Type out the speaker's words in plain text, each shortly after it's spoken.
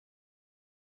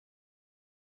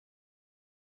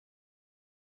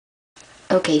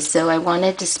Okay, so I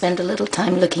wanted to spend a little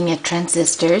time looking at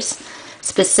transistors,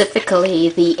 specifically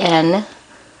the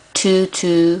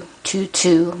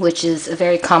N2222, which is a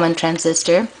very common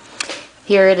transistor.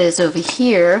 Here it is over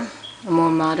here, a more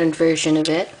modern version of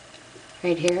it,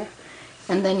 right here.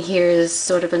 And then here is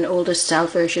sort of an older style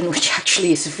version, which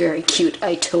actually is very cute.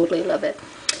 I totally love it.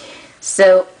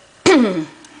 So,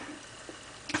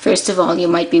 first of all, you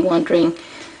might be wondering,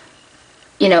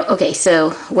 okay, so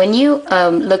when you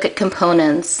look at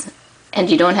components and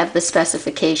you don't have the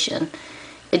specification,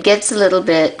 it gets a little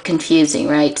bit confusing,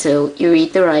 right? So you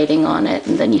read the writing on it,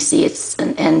 and then you see it's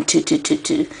an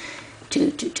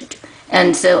N2222.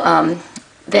 And so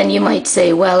then you might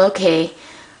say, well, okay,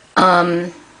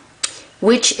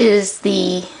 which is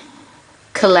the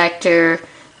collector,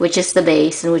 which is the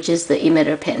base, and which is the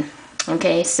emitter pin?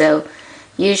 Okay, so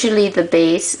usually the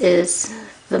base is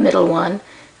the middle one,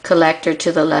 collector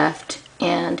to the left,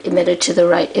 and emitter to the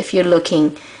right if you're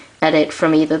looking at it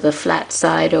from either the flat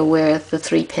side or where the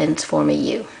 3 pins form a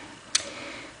U.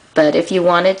 But if you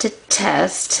wanted to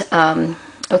test,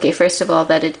 okay, first of all,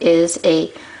 that it is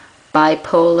a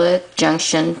bipolar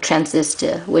junction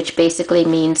transistor, which basically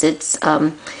means it's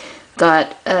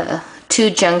got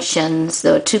 2 junctions,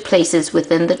 or 2 places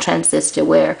within the transistor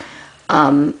where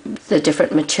the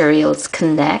different materials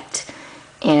connect,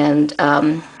 and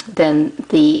then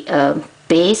the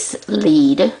base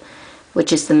lead,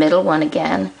 which is the middle one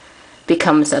again,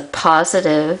 becomes a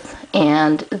positive,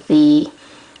 and the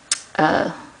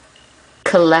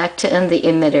collector and the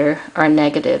emitter are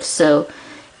negative. So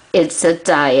it's a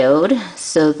diode,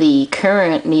 so the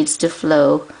current needs to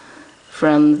flow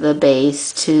from the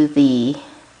base to the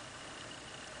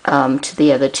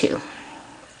other 2.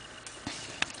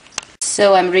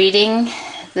 So I'm reading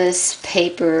this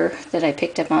paper that I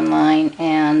picked up online,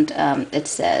 and it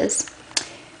says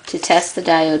to test the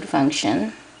diode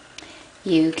function,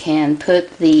 you can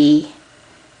put the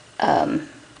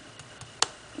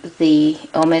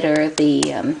ohmmeter,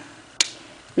 the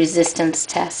resistance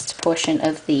test portion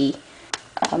of the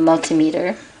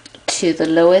multimeter, to the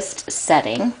lowest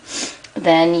setting.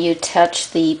 Then you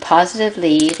touch the positive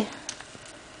lead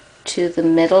to the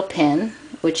middle pin,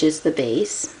 which is the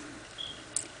base.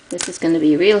 This is going to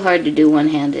be real hard to do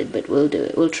one-handed, but we'll do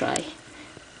it. We'll try.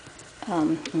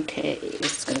 Okay,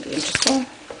 this is going to be interesting.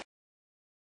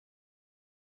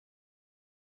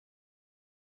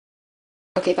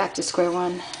 Okay, back to square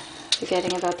one.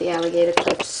 Forgetting about the alligator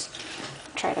clips.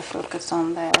 Try to focus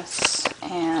on this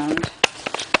and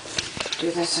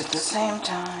do this at the same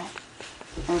time.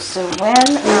 And so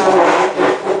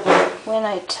when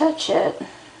I touch it,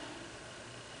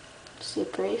 see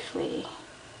briefly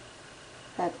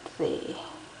that the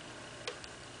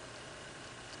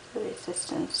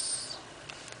resistance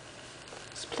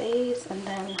displays, and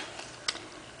then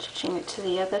touching it to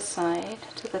the other side,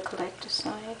 to the collector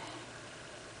side,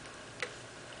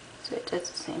 so it does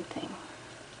the same thing.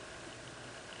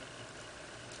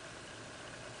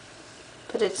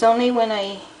 But it's only when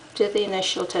I do the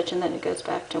initial touch and then it goes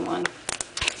back to 1.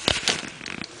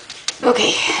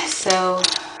 Okay, so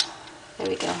there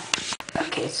we go.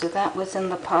 Okay, so that was in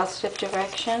the positive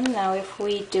direction. Now if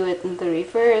we do it in the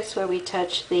reverse, where we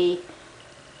touch the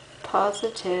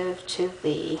positive to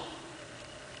the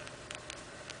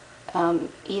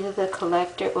either the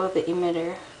collector or the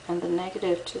emitter, and the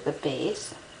negative to the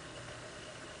base,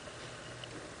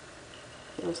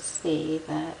 you'll see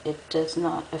that it does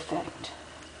not affect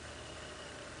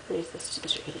the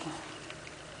resistance reading.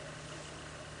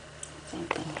 Same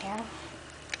thing here.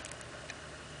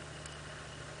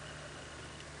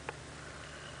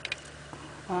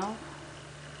 Well,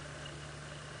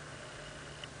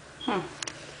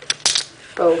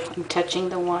 oh, I'm touching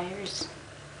the wires.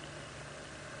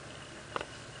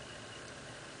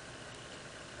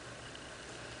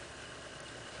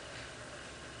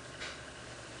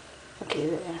 Okay,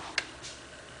 there.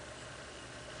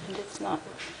 And it's not,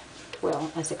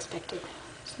 well, as expected,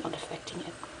 it's not affecting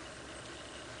it.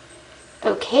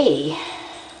 Okay,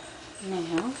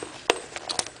 now,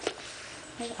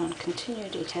 on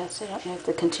continuity test, I don't know if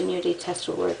the continuity test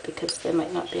will work because there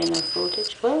might not be enough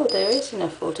voltage. Well, there is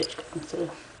enough voltage going through.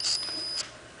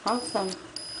 Awesome.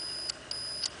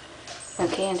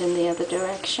 Okay, and in the other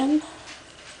direction.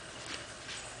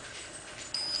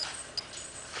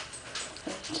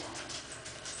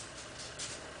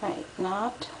 Right,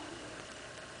 not.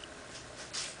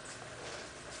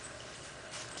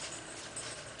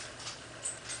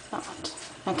 Not.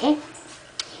 Okay.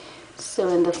 So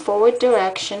in the forward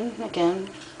direction, again,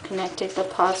 connecting the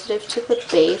positive to the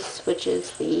base, which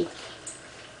is the,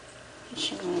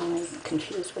 I'm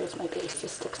confused, where's my base?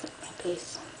 This looks like my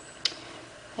base.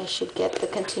 I should get the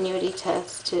continuity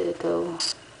test to go,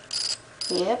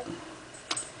 yep,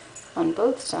 on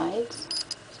both sides,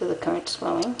 so the current's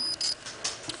flowing.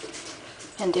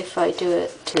 And if I do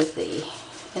it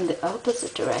in the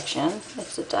opposite direction,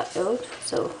 it's a diode,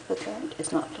 so the current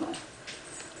is not flowing.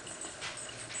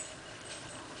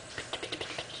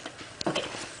 Okay,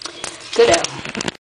 good out.